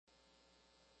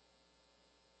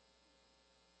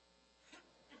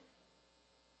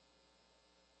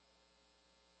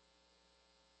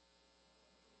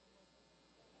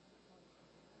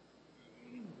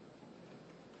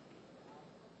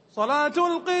صلاة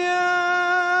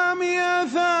القيام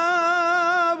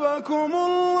أثابكم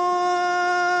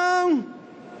الله.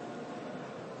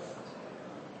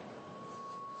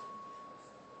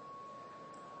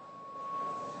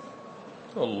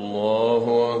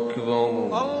 الله أكبر.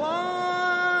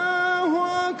 الله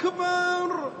أكبر.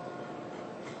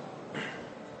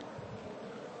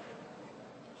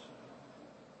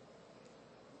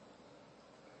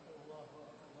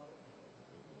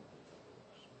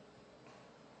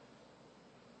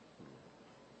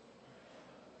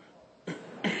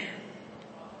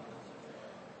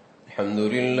 الحمد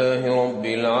لله رب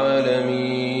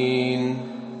العالمين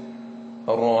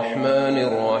الرحمن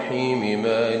الرحيم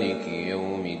مالك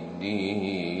يوم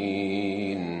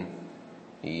الدين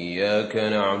إياك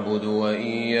نعبد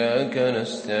وإياك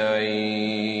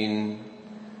نستعين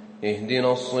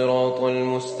اهدنا الصراط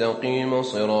المستقيم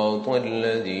صراط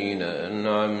الذين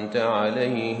أنعمت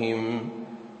عليهم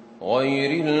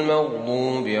غير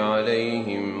المغضوب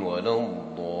عليهم ولا الضالين.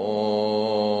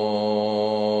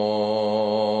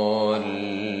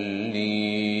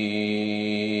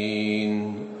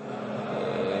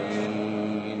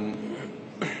 آمين.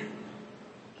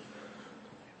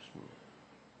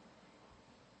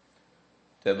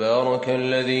 تبارك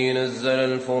الذي نزل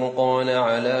الفرقان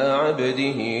على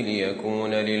عبده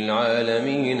ليكون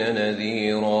للعالمين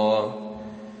نذيرا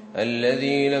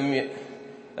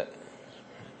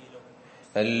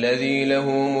الذي له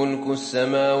ملك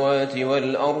السماوات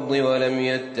والأرض ولم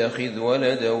يتخذ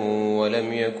ولدا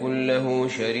ولم يكن له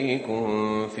شريك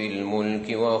في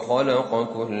الملك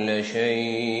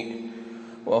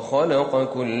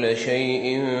وخلق كل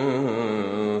شيء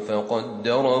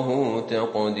فقدره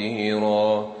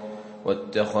تقديرا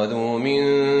واتخذوا من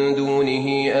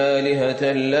دونه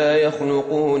آلهة لا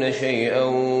يخلقون شيئا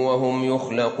وهم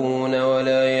يخلقون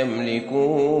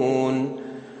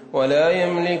ولا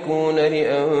يملكون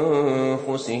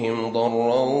لأنفسهم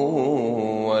ضرا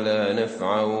ولا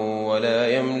نفعا ولا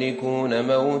يملكون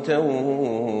موتا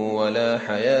ولا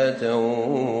حياة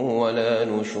ولا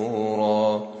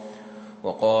نشورا.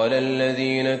 وقال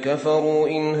الذين كفروا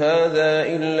إن هذا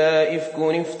إلا إفك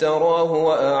افتراه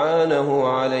وأعانه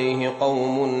عليه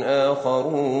قوم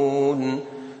آخرون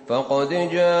فقد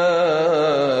جاءوا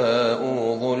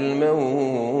ظلما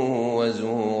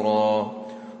وزورا.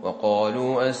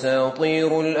 وقالوا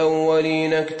أساطير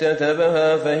الأولين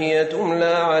اكتتبها فهي تملى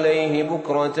عليه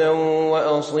بكرة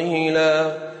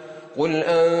وأصيلا قل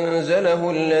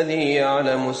أنزله الذي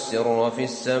يعلم السر في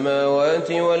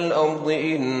السماوات والأرض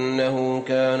إنه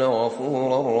كان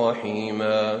غفورا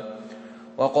رحيما.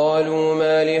 وقالوا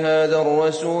ما لهذا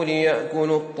الرسول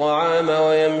يأكل الطعام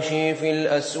ويمشي في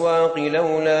الأسواق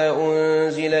لولا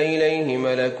أنزل إليه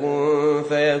ملك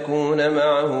فيكون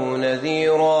معه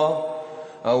نذيرا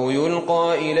أو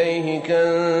يلقى إليه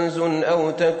كنز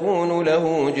أو تكون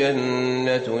له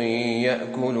جنة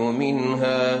يأكل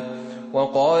منها.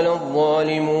 وقال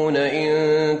الظالمون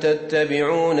إن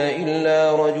تتبعون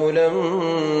إلا رجلا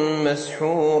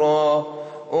مسحورا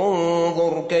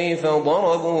انظر كيف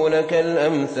ضربوا لك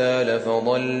الأمثال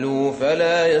فضلوا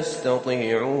فلا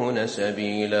يستطيعون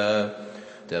سبيلا.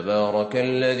 تبارك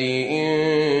الذي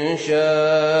إن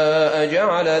شاء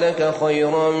جعل لك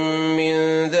خيرا من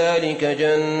ذلك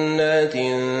جنات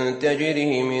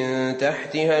تجري من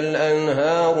تحتها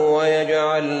الأنهار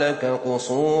ويجعل لك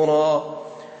قصورا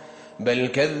بل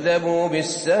كذبوا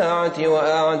بالساعة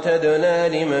وأعتدنا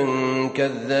لمن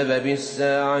كذب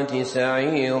بالساعة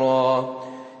سعيرا.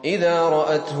 إذا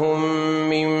رأتهم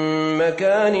من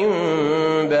مكان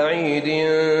بعيد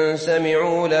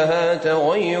سمعوا لها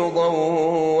تغيظا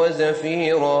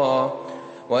وزفيرا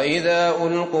وإذا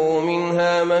ألقوا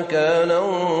منها مكانا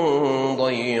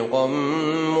ضيقا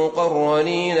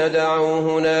مقرنين دعوا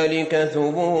هنالك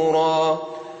ثبورا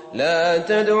لا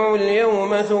تدعوا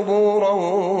اليوم ثبورا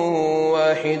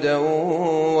واحدا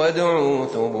وادعوا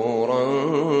ثبورا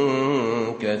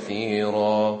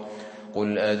كثيرا.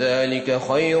 قل أذلك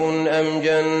خير أم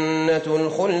جنة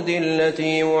الخلد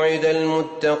التي وعد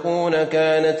المتقون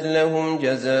كانت لهم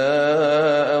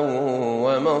جزاء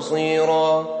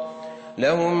ومصيرا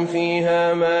لهم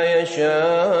فيها ما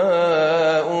يشاءون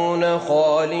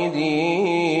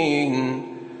خالدين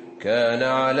كان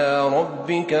على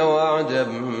ربك وعدا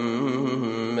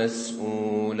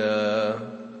مسئولا.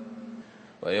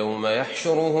 ويوم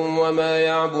يحشرهم وما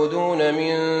يعبدون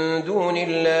من دون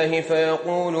الله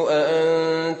فيقول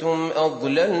أأنتم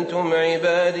أضللتم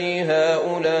عبادي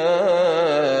هؤلاء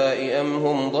أم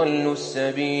هم ضلوا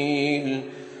السبيل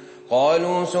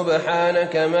قالوا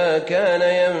سبحانك ما كان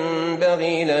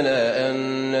ينبغي لنا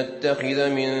أن نتخذ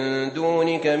من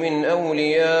دونك من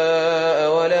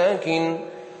أولياء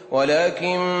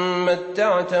ولكن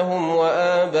متعتهم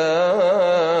وآباءهم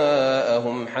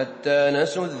حتى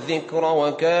نسوا الذكر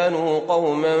وكانوا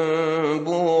قوما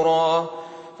بورا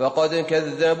فقد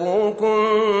كذبوكم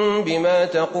بما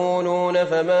تقولون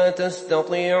فما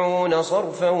تستطيعون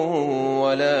صرفا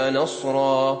ولا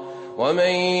نصرا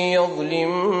ومن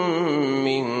يظلم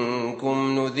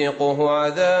منكم نذقه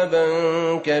عذابا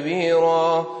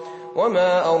كبيرا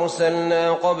وما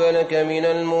أرسلنا قبلك من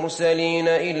المرسلين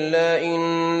إلا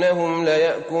إنهم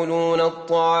ليأكلون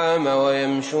الطعام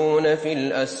ويمشون في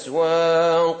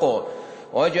الأسواق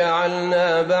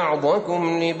وجعلنا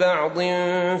بعضكم لبعض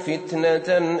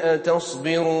فتنة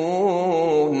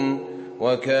أتصبرون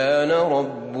وكان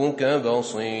ربك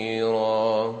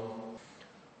بصيرا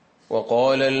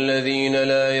وقال الذين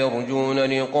لا يرجون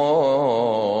لقاءنا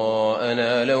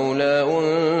لولا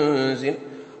أنزل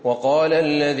وقال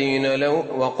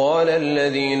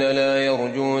الذين لا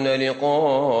يرجون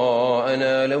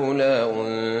لقاءنا لولا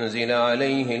أنزل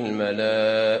عليه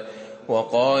الملائكة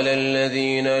وقال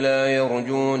الذين لا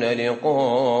يرجون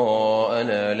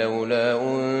لقاءنا لولا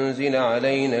أنزل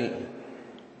علينا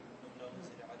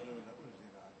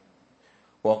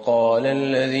وقال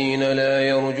الذين لا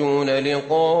يرجون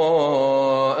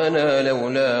لقاءنا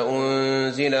لولا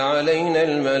أنزل علينا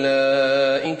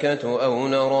الملائكة أو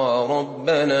نرى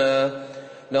ربنا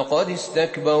لقد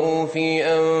استكبروا في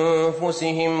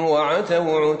أنفسهم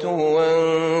وعتوا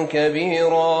عتوا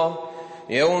كبيرا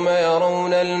يوم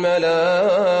يرون الملائكة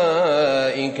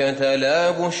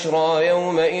لا بشرى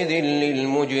يومئذ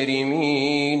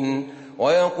للمجرمين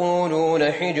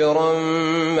ويقولون حجرا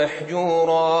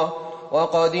محجورا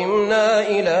وقدمنا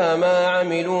إلى ما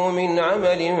عملوا من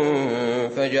عمل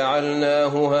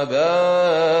فجعلناه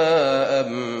هباء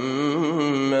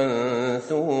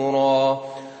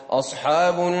منثورا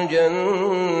أصحاب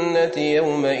الجنة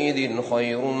يومئذ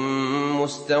خير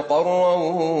مستقرا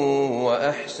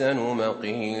وأحسن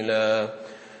مقيلا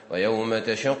ويوم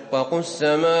تشقق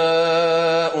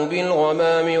السماء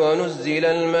بالغمام ونزل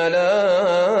الملائكة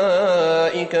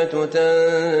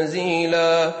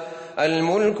تنزيلا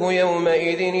الملك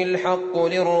يومئذ الحق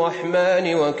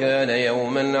للرحمن وكان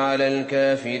يوما على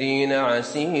الكافرين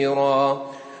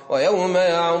عسيرا ويوم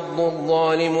يعض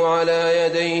الظالم على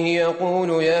يديه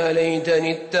يقول يا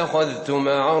ليتني اتخذت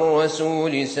مع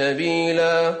الرسول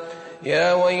سبيلا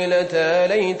يا ويلتى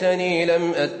ليتني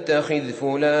لم أتخذ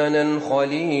فلانا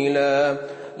خليلا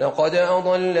لقد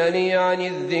أضلني عن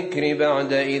الذكر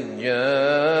بعد إذ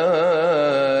جاءني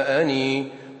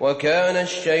وكان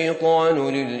الشيطان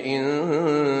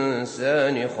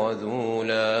للإنسان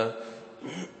خذولا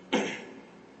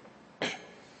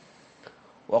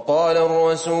وقال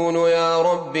الرسول يا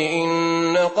رب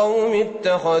إن قوم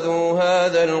اتخذوا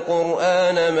هذا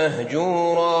القرآن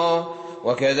مهجورا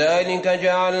وكذلك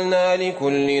جعلنا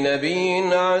لكل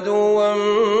نبي عدوا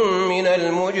من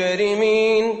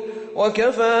المجرمين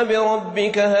وكفى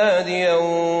بربك هاديا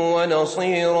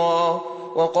ونصيرا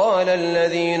وقال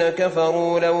الذين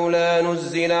كفروا لولا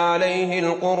نزل عليه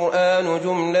القرآن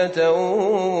جملة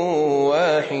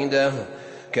واحدة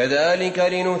كذلك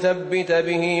لنثبت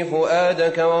به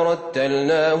فؤادك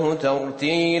ورتلناه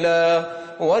ترتيلا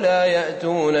ولا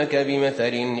يأتونك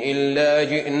بمثل إلا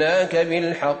جئناك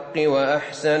بالحق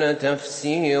وأحسن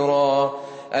تفسيرا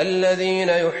الذين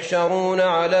يحشرون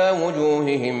على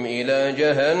وجوههم إلى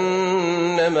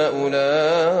جهنم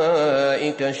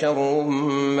أولئك شر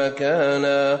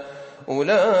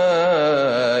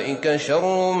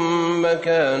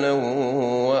مكانا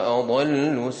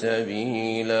وأضل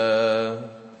سبيلا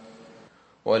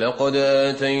ولقد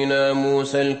آتينا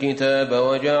موسى الكتاب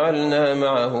وجعلنا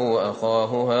معه أخاه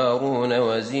هارون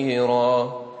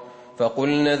وزيرا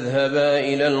فقلنا اذهبا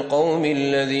إلى القوم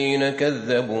الذين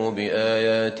كذبوا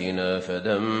بآياتنا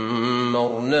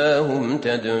فدمرناهم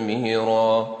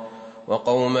تدميرا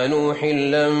وقوم نوح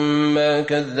لما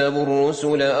كذبوا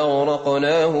الرسل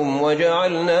أغرقناهم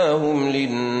وجعلناهم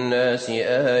للناس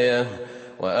آية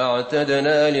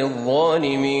وأعتدنا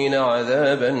للظالمين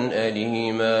عذابا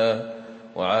أليما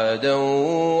وعادا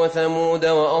وثمود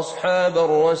وأصحاب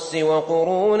الرس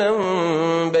وقرونا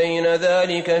بين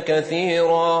ذلك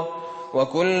كثيرا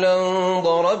وكلا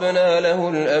ضربنا له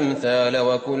الأمثال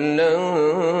وكلا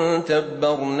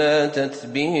تبرنا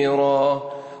تتبيرا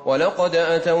ولقد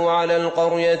أتوا على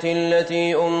القرية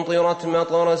التي أمطرت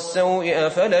مطر السوء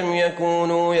أفلم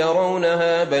يكونوا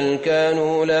يرونها بل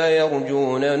كانوا لا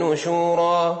يرجون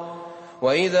نشورا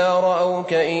وإذا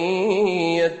رأوك إن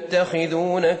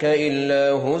يتخذونك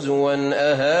إلا هزوا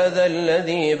أهذا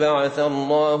الذي بعث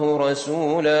الله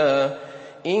رسولا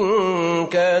إن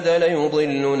كاد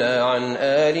ليضلنا عن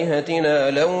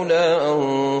آلهتنا لولا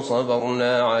أن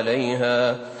صبرنا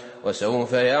عليها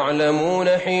وسوف يعلمون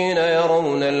حين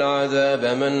يرون العذاب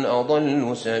من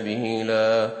أضل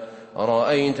سبيلا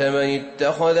أرأيت من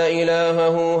اتخذ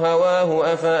إلهه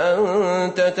هواه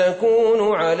أفأنت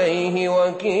تكون عليه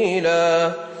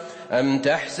وكيلا أم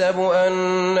تحسب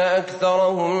أن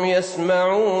أكثرهم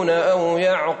يسمعون أو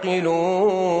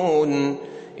يعقلون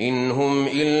إن هم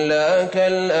إلا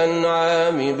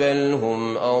كالأنعام بل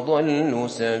هم أضل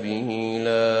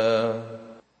سبيلا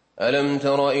ألم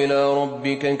تر إلى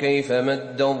ربك كيف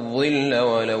مد الظل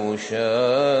ولو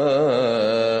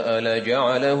شاء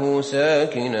لجعله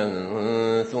ساكنا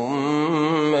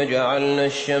ثم جعلنا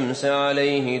الشمس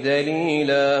عليه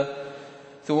دليلا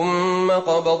ثم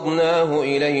قبضناه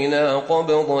إلينا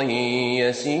قبضا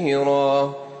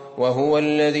يسيرا وهو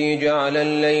الذي جعل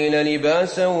الليل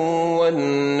لباسا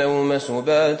والنوم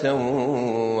سباتا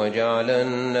وجعل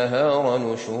النهار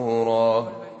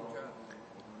نشورا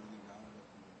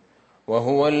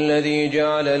وهو الذي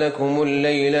جعل لكم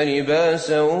الليل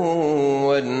لباسا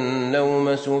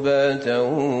والنوم سباتا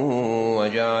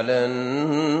وجعل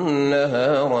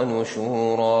النهار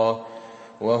نشورا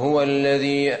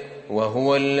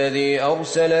وهو الذي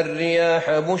أرسل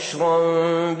الرياح بشرا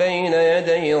بين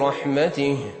يدي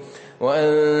رحمته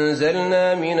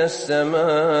وأنزلنا من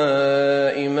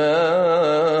السماء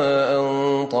ماء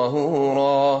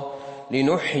طهورا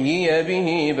لنحيي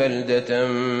به بلدة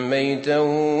ميتا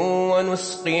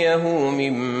ونسقيه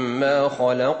مما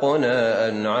خلقنا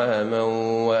أنعاما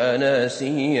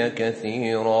وأناسيا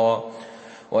كثيرا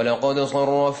ولقد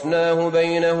صرفناه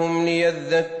بينهم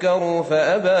ليذكروا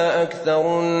فأبى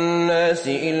أكثر الناس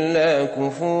إلا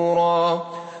كفورا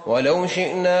ولو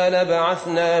شئنا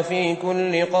لبعثنا في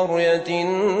كل قرية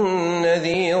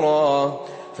نذيرا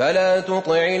فلا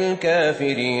تطع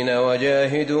الكافرين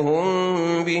وجاهدهم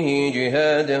به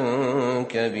جهادا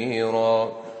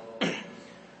كبيرا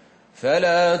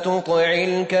فلا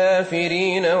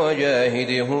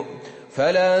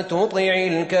تطع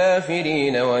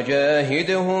الكافرين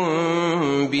وجاهدهم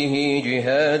به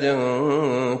جهادا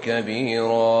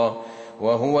كبيرا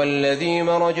وهو الذي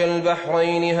مرج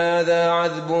البحرين هذا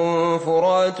عذب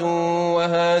فرات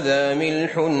وهذا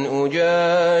ملح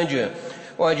أجاج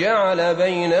وجعل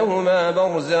بينهما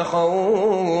برزخا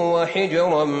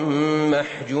وحجرا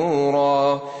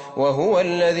محجورا وهو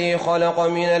الذي خلق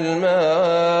من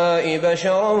الماء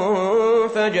بشرا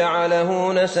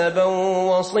فجعله نسبا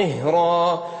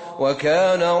وصهرا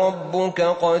وكان ربك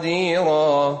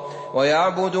قديرا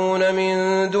ويعبدون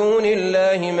من دون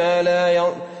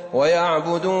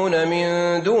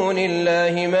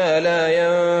الله ما لا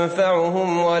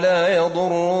ينفعهم ولا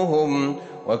يضرهم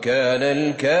وكان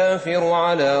الكافر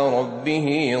على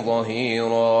ربه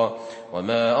ظهيرا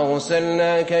وما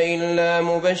أرسلناك إلا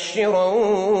مبشرا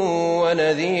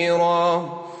ونذيرا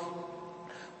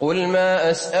قل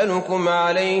ما أسألكم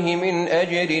عليه من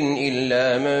أجر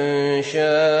إلا من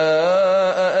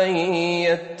شاء أن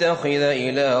يتخذ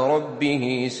إلى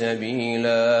ربه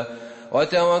سبيلا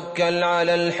وتوكل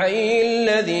على الحي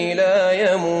الذي لا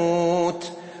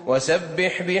يموت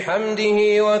وسبح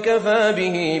بحمده وكفى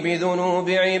به بذنوب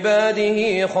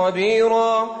عباده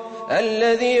خبيرا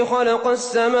الذي خلق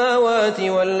السماوات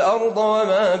والأرض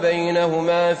وما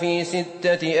بينهما في 6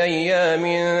 أيام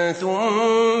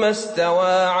ثم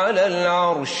استوى على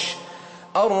العرش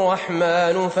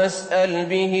الرحمن فاسأل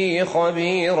به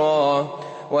خبيرا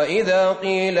وإذا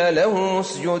قيل لهم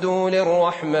اسجدوا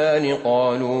للرحمن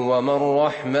قالوا وما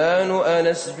الرحمن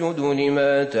أنسجد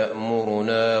لما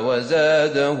تأمرنا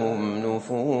وزادهم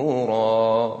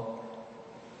نفورا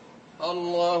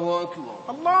الله أكبر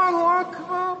الله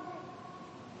أكبر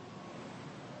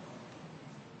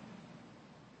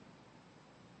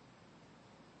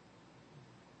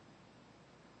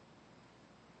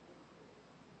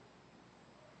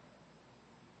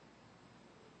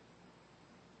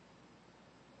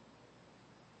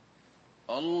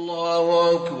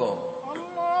الله أكبر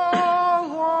الله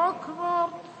أكبر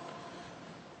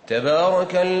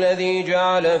تبارك الذي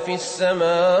جعل في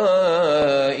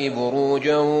السماء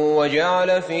بروجا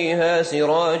وجعل فيها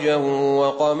سراجا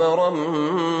وقمرا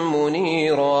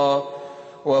منيرا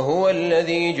وهو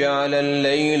الذي جعل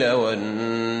الليل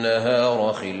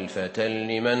والنهار خلفة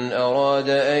لمن أراد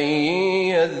أن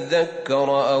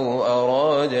يذكر أو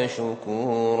أراد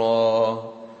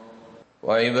شكورا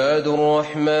وعباد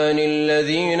الرحمن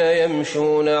الذين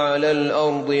يمشون على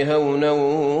الأرض هونا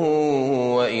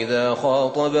وإذا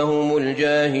خاطبهم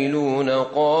الجاهلون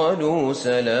قالوا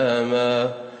سلاما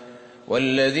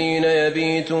والذين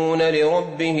يبيتون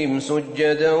لربهم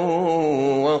سجدا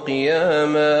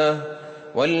وقياما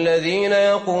والذين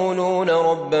يقولون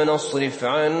ربنا اصرف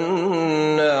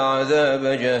عنا عذاب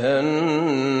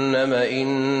جهنم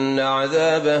إن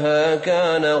عذابها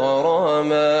كان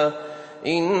غراما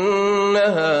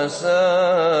إنها ساءت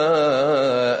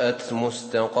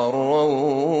مستقرا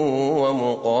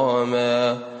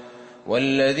ومقاما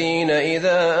والذين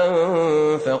إذا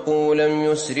أنفقوا لم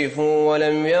يسرفوا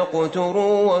ولم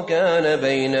يقتروا وكان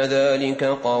بين ذلك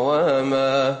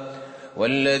قواما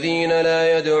والذين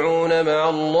لا يدعون مع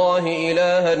الله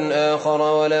إلها آخر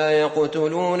ولا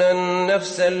يقتلون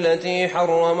النفس التي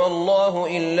حرم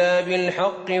الله إلا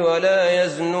بالحق ولا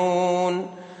يزنون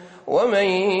ومن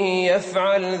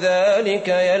يفعل ذلك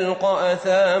يلقى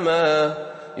أثاما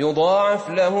يضاعف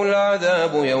له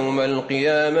العذاب يوم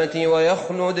القيامة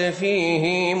ويخلد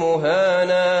فيه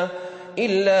مهانا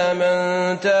إلا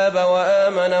من تاب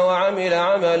وآمن وعمل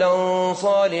عملا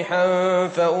صالحا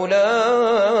فأولئك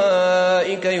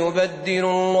يبدل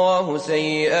الله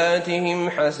سيئاتهم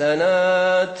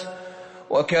حسنات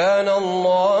وكان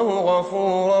الله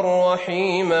غفورا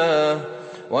رحيما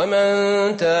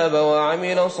ومن تاب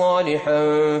وعمل صالحا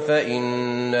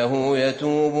فإنه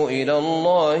يتوب إلى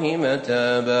الله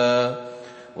متابا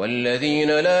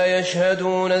والذين لا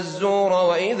يشهدون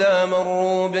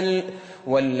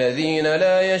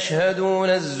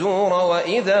الزور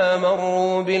وإذا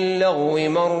مروا باللغو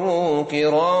مروا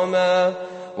كراما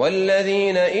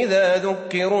والذين إذا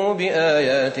ذكروا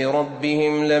بآيات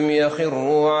ربهم لم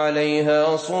يخروا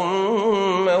عليها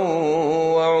صما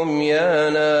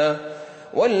وعميانا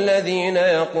والذين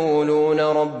يقولون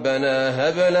ربنا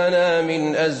هب لنا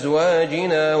من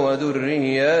أزواجنا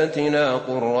وذرياتنا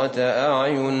قرة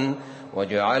أعين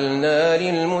واجعلنا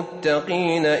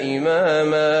للمتقين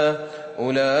إماما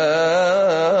أولئك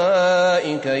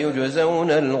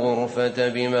يجزون الغرفة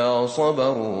بما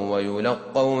صبروا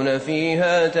ويلقون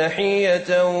فيها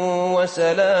تحية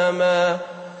وسلاما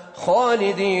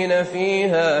خالدين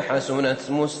فيها حسنت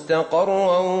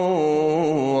مستقرا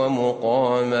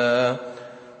ومقاما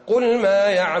قل ما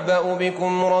يعبأ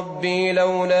بكم ربي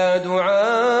لولا دعاؤكم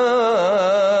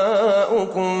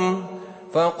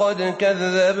فقد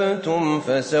كذبتم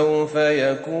فسوف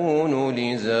يكون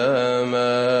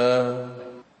لزاما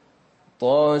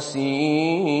طاسيم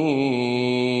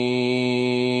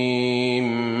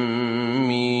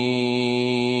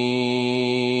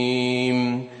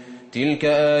تلك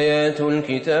آيات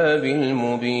الكتاب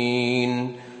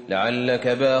المبين لعلك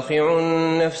باخع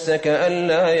نفسك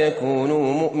ألا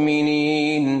يكونوا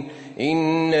مؤمنين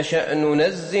إن نشأ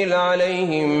ننزل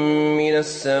عليهم من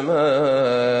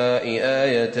السماء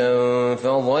آية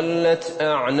فظلت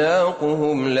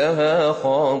أعناقهم لها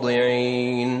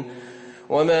خاضعين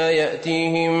وما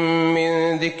يأتيهم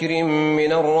من ذكر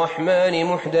من الرحمن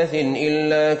محدث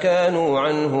إلا كانوا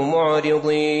عنه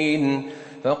معرضين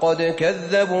فقد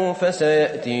كذبوا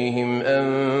فسيأتيهم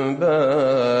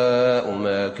أنباء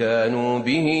ما كانوا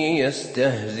به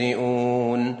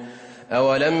يستهزئون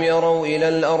أولم يروا إلى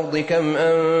الأرض كم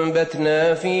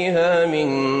أنبتنا فيها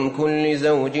من كل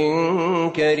زوج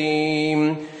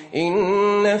كريم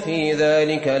إن في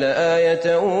ذلك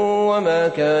لآية وما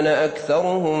كان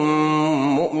أكثرهم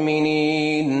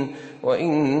مؤمنين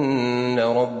وإن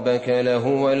ربك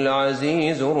لهو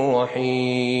العزيز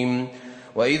الرحيم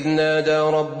وإذ نادى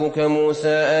ربك موسى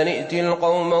أن ائت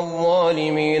القوم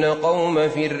الظالمين قوم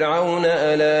فرعون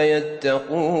ألا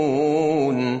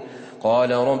يتقون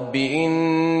قال رب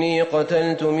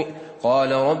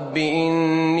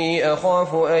إني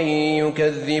أخاف أن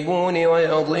يكذبون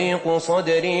ويضيق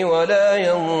صدري ولا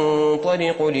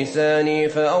ينطلق لساني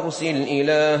فأرسل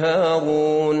إلى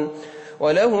هارون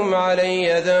ولهم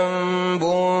علي ذنب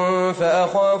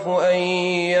فأخاف أن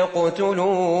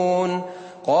يقتلون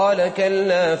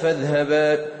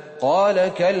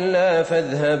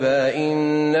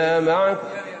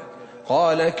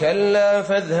قال كلا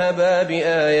فاذهبا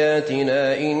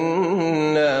بآياتنا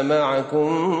إنا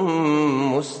معكم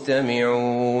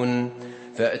مستمعون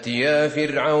فأتيا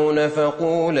فرعون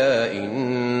فقولا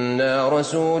إنا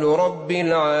رسول رب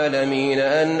العالمين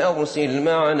أن أرسل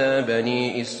معنا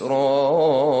بني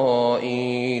إسرائيل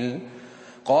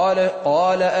قال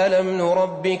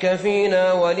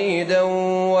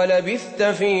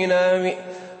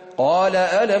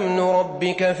ألم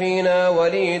نربك فينا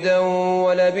وليدا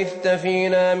ولبثت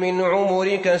فينا من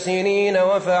عمرك سنين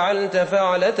وفعلت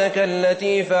فعلتك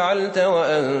التي فعلت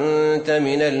وأنت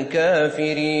من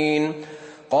الكافرين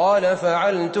قال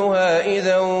فعلتها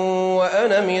إذا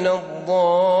وأنا من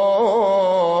الضالين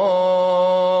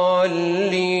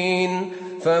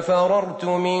ففررت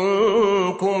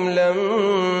منكم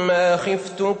لما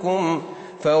خفتكم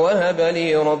فوهب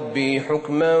لي ربي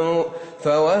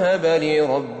فوهب لي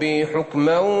ربي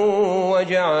حكما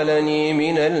وجعلني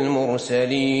من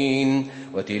المرسلين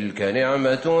وتلك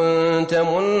نعمة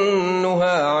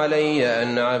تمنها علي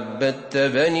أن عبدت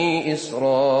بني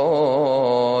إسرائيل.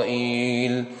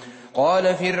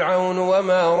 قال فرعون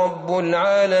وما رب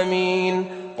العالمين؟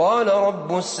 قال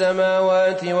رب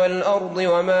السماوات والأرض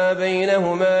وما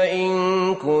بينهما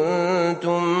إن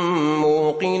كنتم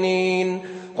موقنين.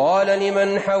 قال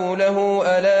لمن حوله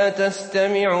ألا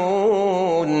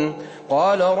تستمعون؟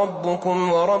 قال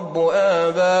ربكم ورب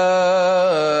آبائكم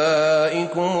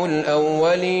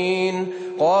الأولين.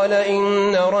 قال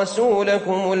إن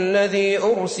رسولكم الذي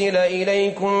أرسل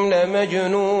إليكم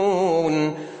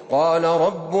لمجنون. قال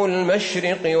رب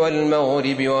المشرق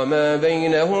والمغرب وما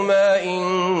بينهما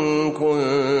إن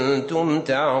كنتم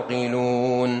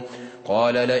تعقلون.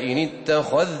 قال لئن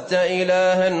اتخذت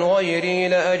إلها غيري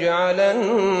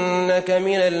لأجعلنك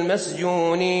من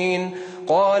المسجونين.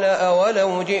 قال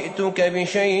أولو جئتك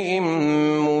بشيء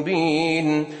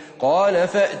مبين؟ قال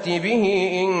فأت به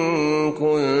إن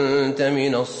كنت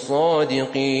من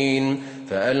الصادقين.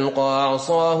 فألقى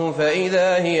عصاه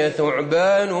فإذا هي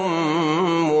ثعبان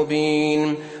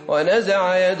مبين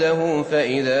ونزع يده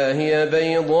فإذا هي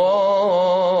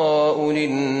بيضاء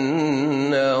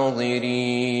للناظرين.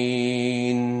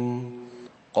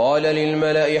 قال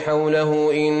للملأ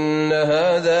حوله إن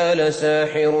هذا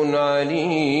لساحر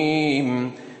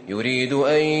عليم يريد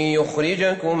أن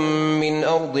يخرجكم من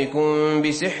أرضكم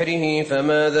بسحره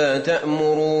فماذا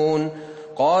تأمرون؟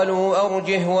 قالوا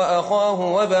أرجه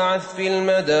وأخاه وابعث في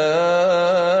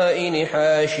المدائن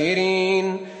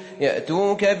حاشرين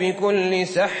يأتوك بكل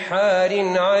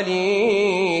سحار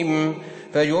عليم.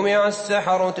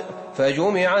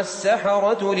 فجمع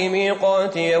السحرة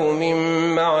لميقات يوم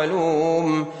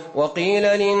معلوم. وقيل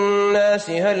للناس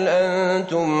هل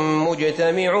أنتم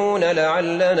مجتمعون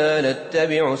لعلنا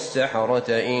نتبع السحرة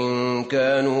إن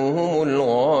كانوا هم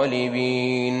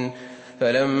الغالبين.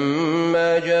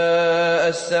 فلما جاء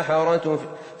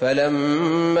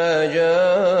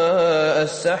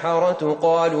السحرة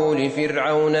قالوا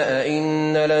لفرعون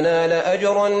أئن لنا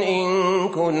لأجرا إن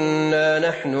كنا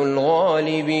نحن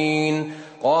الغالبين؟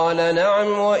 قال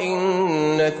نعم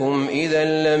وإنكم إذا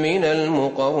لمن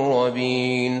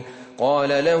المقربين.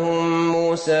 قال لهم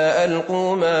موسى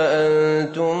ألقوا ما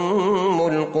أنتم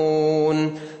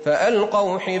ملقون.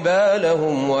 فألقوا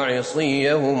حبالهم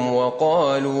وعصيهم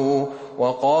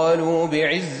وقالوا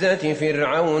بعزة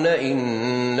فرعون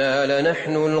إنا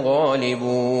لنحن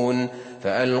الغالبون.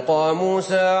 فألقى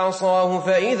موسى عصاه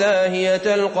فإذا هي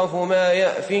تلقف ما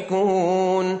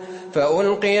يأفكون.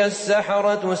 فألقي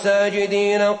السحرة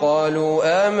ساجدين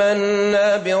قالوا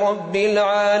آمنا برب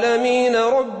العالمين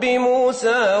رب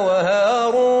موسى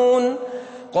وهارون.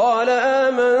 قال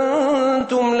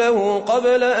آمنتم له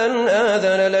قبل أن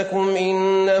آذن لكم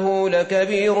إنه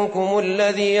لكبيركم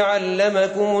الذي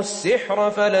علمكم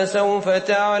السحر فلسوف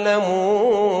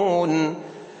تعلمون.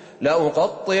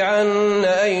 لأقطعن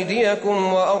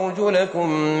أيديكم وأرجلكم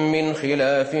من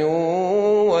خلاف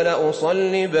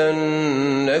ولأصلبنكم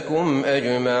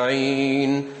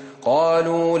أجمعين.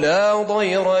 قالوا لا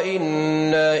ضير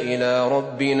إنا إلى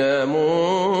ربنا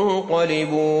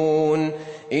منقلبون.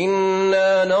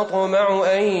 إنا نطمع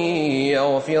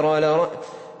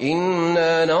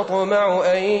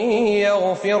أن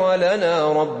يغفر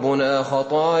لنا ربنا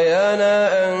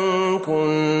خطايانا أن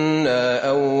كنا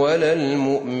أول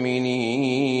المؤمنين.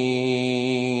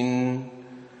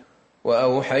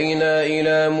 وأوحينا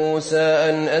إلى موسى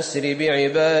أن أسر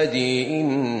بعبادي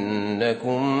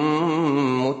إنكم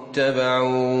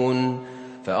متبعون.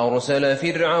 فأرسل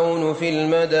فرعون في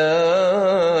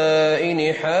المدائن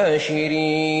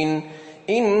حاشرين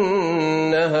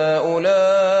إن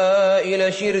هؤلاء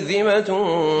لشرذمة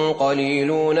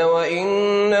قليلون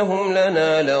وإنهم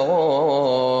لنا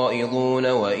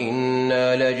لغائظون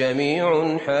وإنا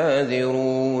لجميع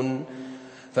حاذرون.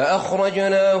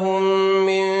 فأخرجناهم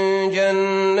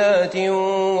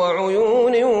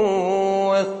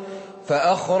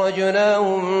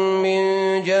من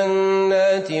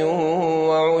جنات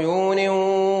وعيون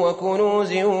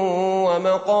وكنوز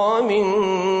ومقام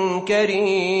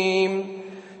كريم.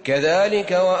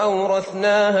 كذلك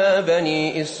وأورثناها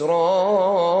بني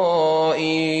إسرائيل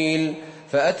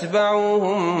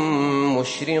فأتبعوهم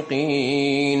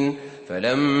مشرقين.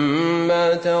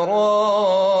 فلما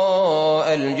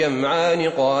تراءى الجمعان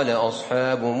قال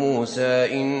أصحاب موسى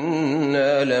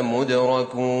إنا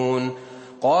لمدركون.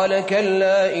 قال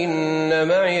كلا إن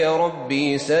معي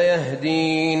ربي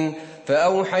سيهدين.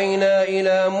 فأوحينا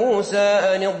إلى موسى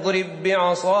أن اضرب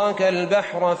بعصاك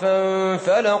البحر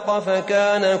فانفلق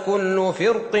فكان كل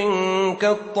فرق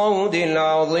كالطود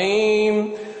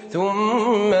العظيم.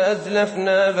 ثم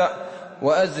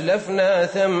وأزلفنا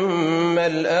ثم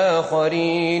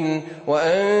الآخرين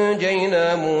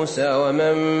وأنجينا موسى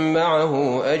ومن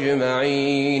معه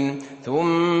أجمعين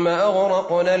ثم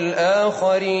أغرقنا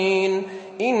الآخرين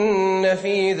إن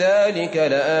في ذلك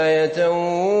لآية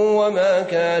وما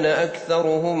كان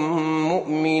أكثرهم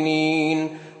مؤمنين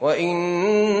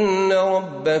وإن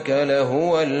ربك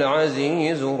لهو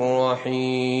العزيز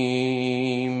الرحيم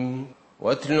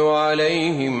واتل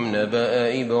عليهم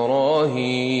نبأ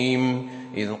إبراهيم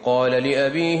إذ قال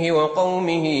لأبيه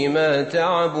وقومه ما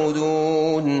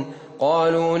تعبدون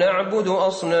قالوا نعبد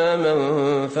أصناما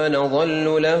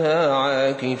فنظل لها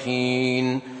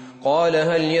عاكفين قال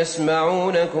هل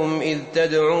يسمعونكم إذ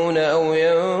تدعون أو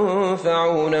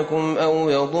ينفعونكم أو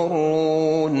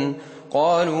يضرون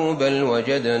قالوا بل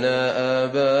وجدنا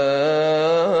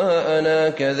آباءنا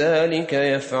كذلك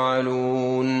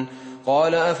يفعلون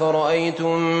قال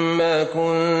أفرأيتم ما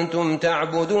كنتم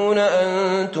تعبدون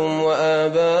أنتم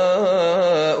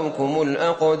وآباؤكم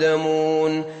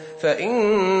الأقدمون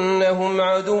فإنهم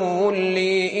عدو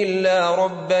لي إلا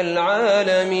رب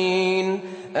العالمين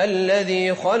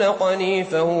الذي خلقني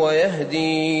فهو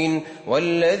يهدين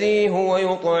والذي هو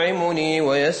يطعمني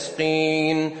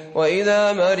ويسقين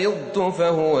وإذا مرضت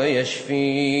فهو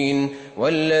يشفين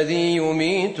والذي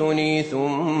يميتني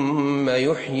ثم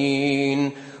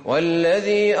يحيين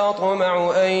والذي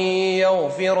أطمع أن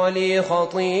يغفر لي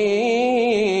خطيئتي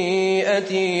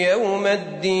يوم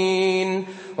الدين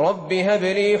رب هب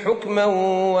لي حكما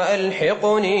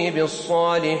وألحقني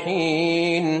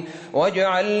بالصالحين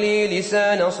واجعل لي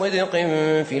لسان صدق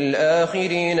في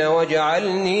الآخرين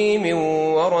واجعلني من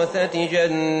ورثة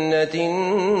جنة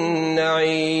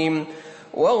النعيم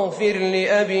واغفر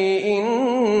لأبي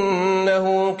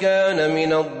إنه كان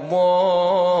من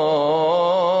الضالين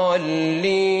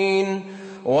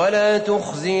ولا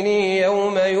تخزني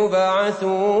يوم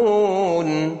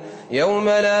يبعثون يوم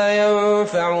لا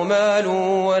ينفع مال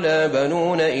ولا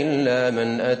بنون إلا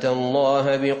من أتى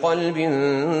الله بقلب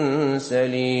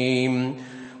سليم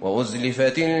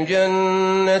وأزلفت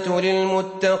الجنة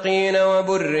للمتقين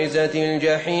وبرزت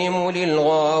الجحيم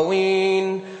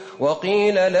للغاوين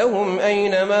وقيل لهم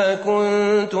أين ما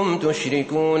كنتم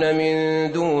تشركون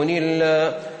من دون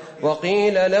الله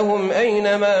وقيل لهم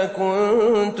أين ما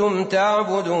كنتم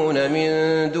تعبدون من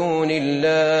دون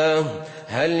الله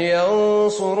هل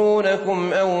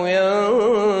ينصرونكم أو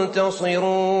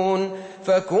ينتصرون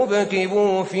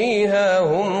فكبكبوا فيها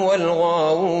هم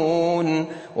والغاوون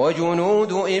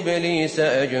وجنود إبليس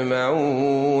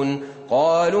أجمعون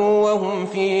قالوا وهم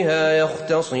فيها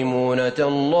يختصمون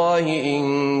تالله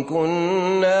إن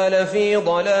كنا لفي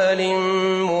ضلال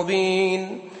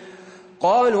مبين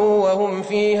قالوا وهم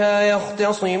فيها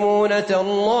يختصمون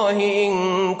تالله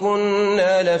إن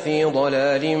كنا لفي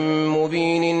ضلال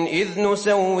مبين إذ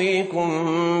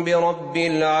نسويكم برب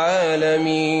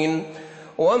العالمين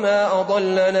وما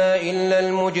أضلنا إلا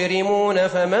المجرمون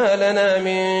فما لنا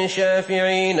من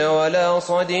شافعين ولا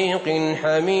صديق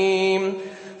حميم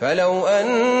فلو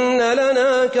أن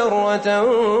لنا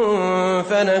كرة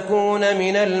فنكون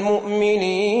من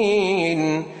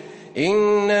المؤمنين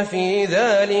إن في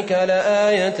ذلك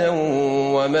لآية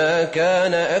وما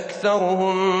كان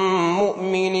أكثرهم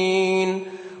مؤمنين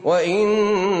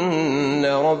وإن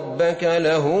ربك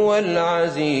لهو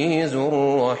العزيز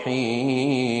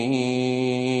الرحيم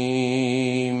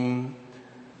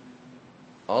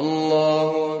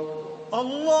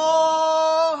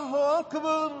الله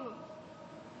أكبر.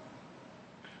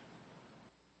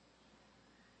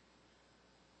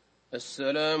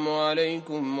 السلام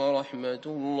عليكم ورحمة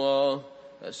الله.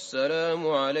 السلام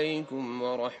عليكم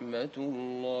ورحمة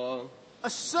الله.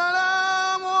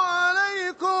 السلام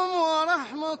عليكم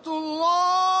ورحمة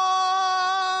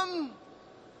الله.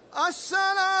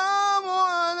 السلام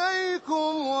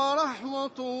عليكم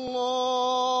ورحمة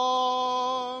الله.